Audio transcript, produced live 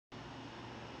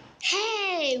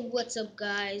Hey, what's up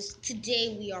guys?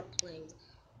 Today we are playing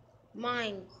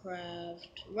Minecraft.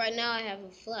 Right now I have a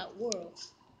flat world.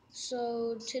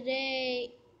 So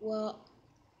today,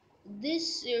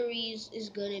 this series is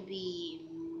gonna be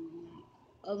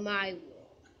of my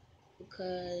world.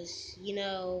 Because,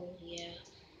 yeah.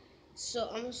 So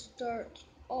I'm gonna start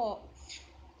off.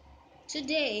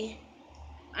 Today,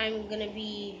 I'm gonna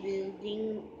be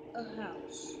building a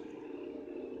house.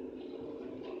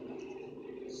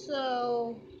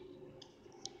 So,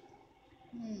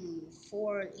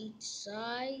 four on each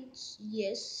side.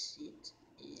 Yes, it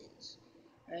is.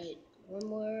 Right, one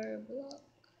more block,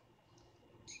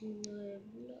 two more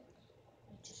block,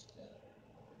 just that.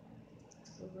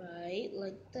 Right,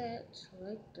 like that,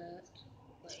 like that,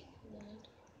 like that.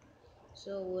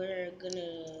 So we're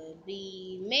gonna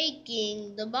be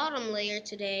making the bottom layer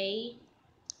today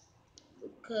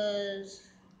because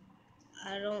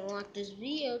I don't want this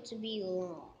video to be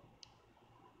long,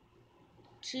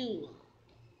 too long.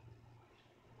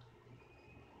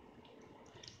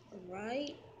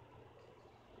 Alright,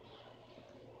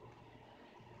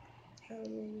 how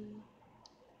many?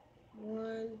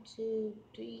 1, 2,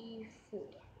 3, 4.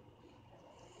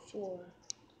 4.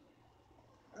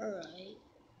 Alright.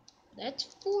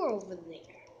 That's 4 over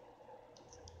there.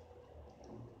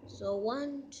 So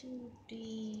 1, 2,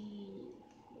 3,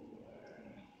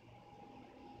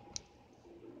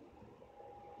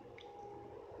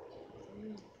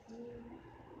 4.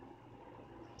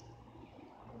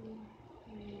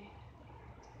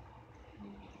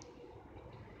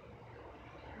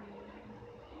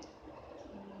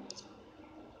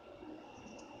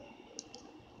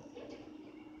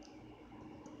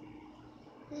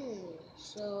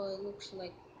 So it looks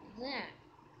like that.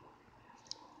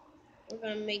 We're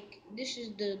gonna make, this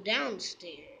is the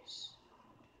downstairs.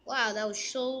 Wow, that was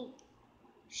so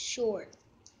short.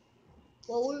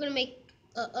 Well, we're gonna make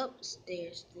a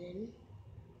upstairs then.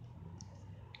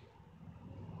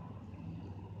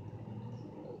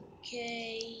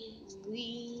 Okay,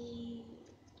 we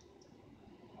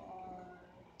are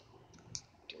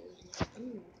doing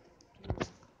it.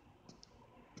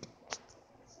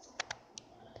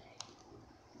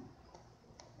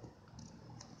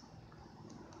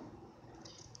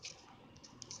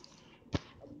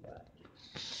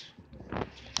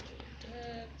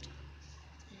 That.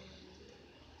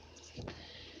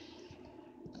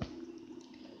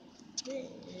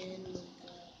 Then we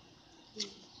got this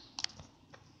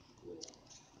floor,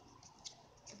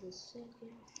 the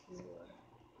second floor,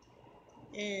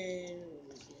 and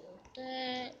we build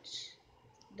that,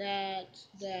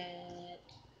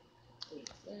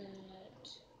 with that,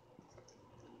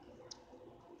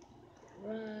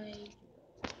 right,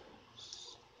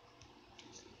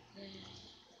 that.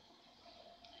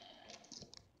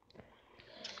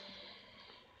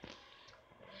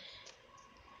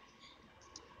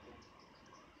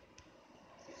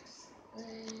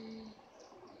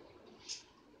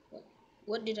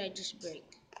 What did I just break?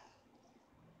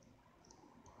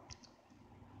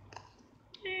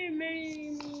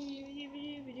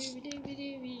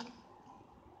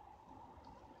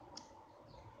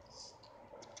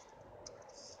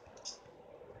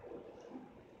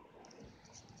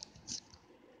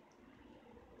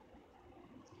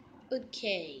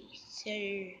 Okay, so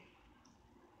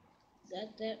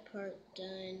got that part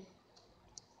done.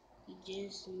 You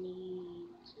just need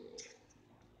to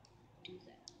do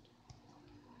that.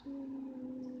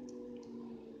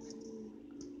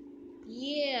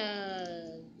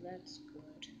 Yeah, that's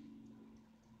good.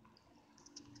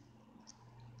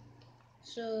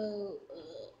 So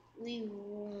we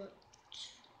want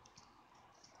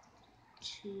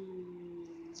to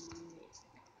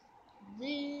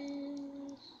make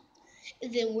this,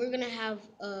 and then we're gonna have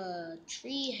a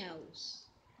tree house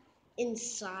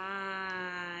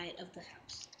inside of the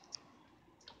house.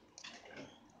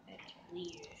 That's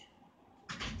weird.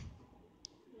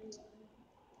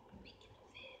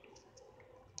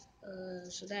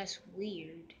 So that's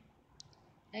weird.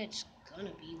 That's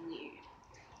gonna be weird.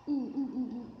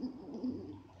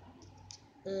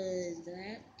 That,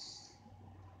 that,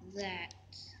 that,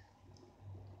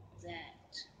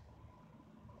 that.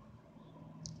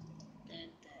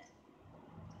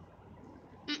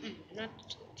 Not the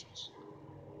torches.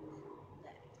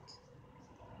 That.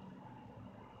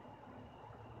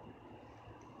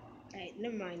 Alright,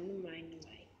 never mind.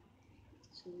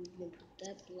 So we're gonna put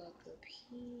that block up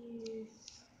here.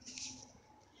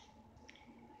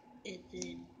 And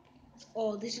then,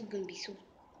 oh, this is gonna be so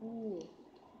cool.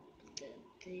 Put that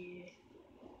there.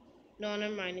 No,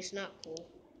 never mind, it's not cool.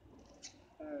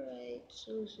 Alright,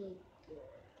 so it's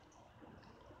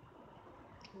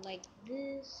like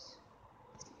this.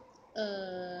 Now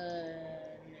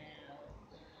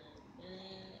the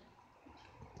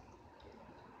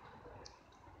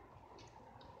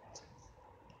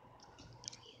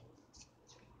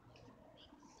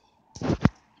back.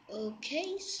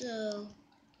 Okay, so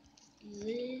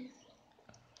this.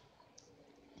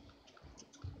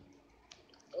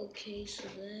 Okay, so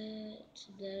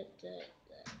that.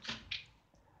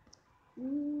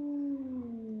 Ooh.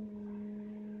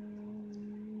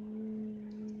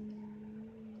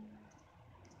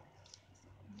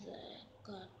 That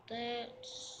got that.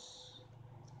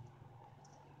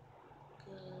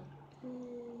 Got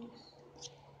this.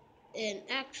 And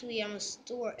actually, I'm gonna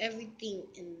store everything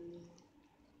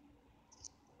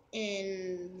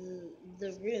in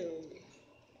the room.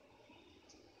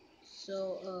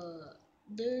 So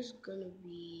there's gonna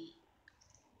be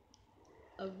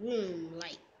a room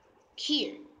like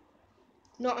here.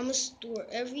 No, I'm gonna store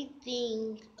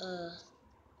everything.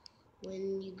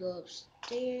 When you go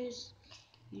upstairs,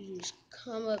 you just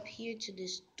come up here to the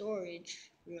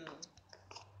storage room.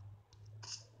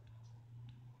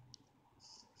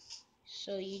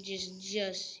 So you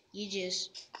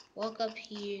just walk up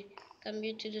here, come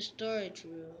here to the storage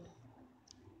room,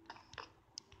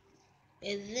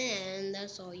 and then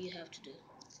that's all you have to do.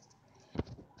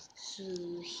 So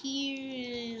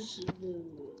here is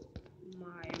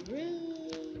my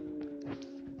room.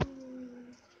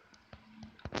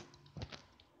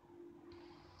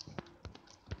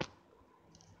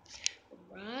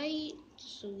 Right,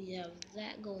 so we have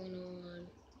that going on.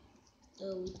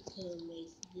 We can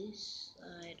make this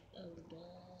side of the world.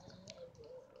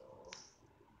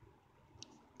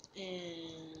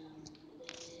 And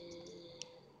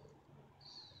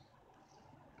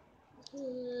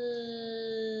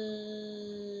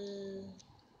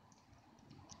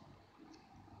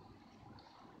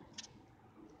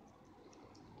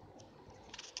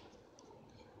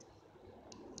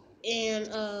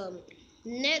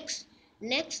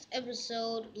next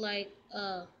episode, like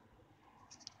uh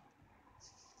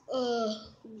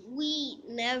we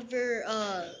never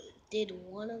did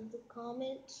one of the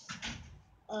comments.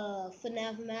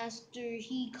 FNAF Master,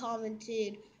 he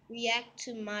commented react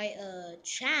to my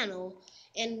channel,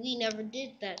 and we never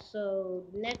did that. So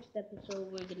next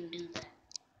episode we're gonna do that.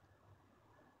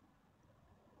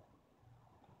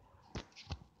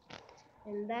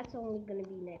 And that's only gonna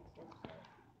be next episode.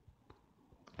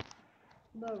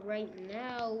 But right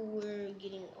now we're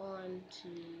getting on to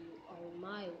On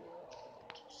My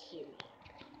World series.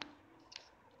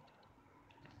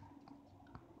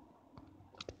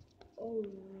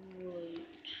 Alright.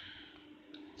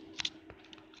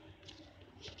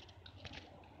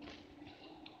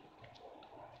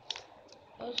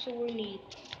 Also we need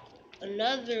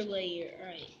another layer.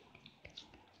 Alright.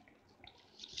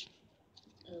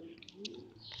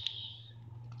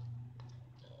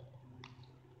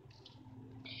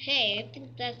 Hey, I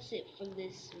think that's it for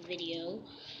this video.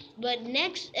 But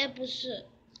next episode,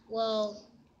 well,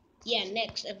 yeah,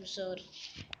 next episode.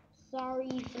 Sorry,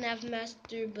 FNAF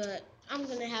Master, but I'm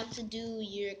gonna have to do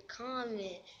your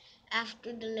comment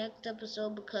after the next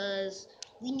episode because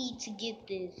we need to get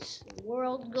this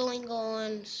world going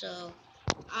on. So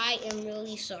I am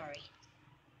really sorry.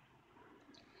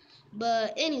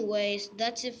 But anyways,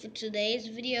 that's it for today's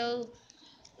video.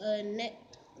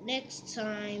 Next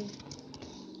time,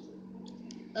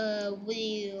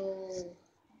 we'll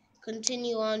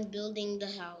continue on building the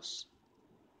house.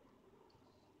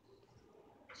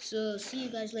 So see you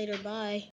guys later. Bye.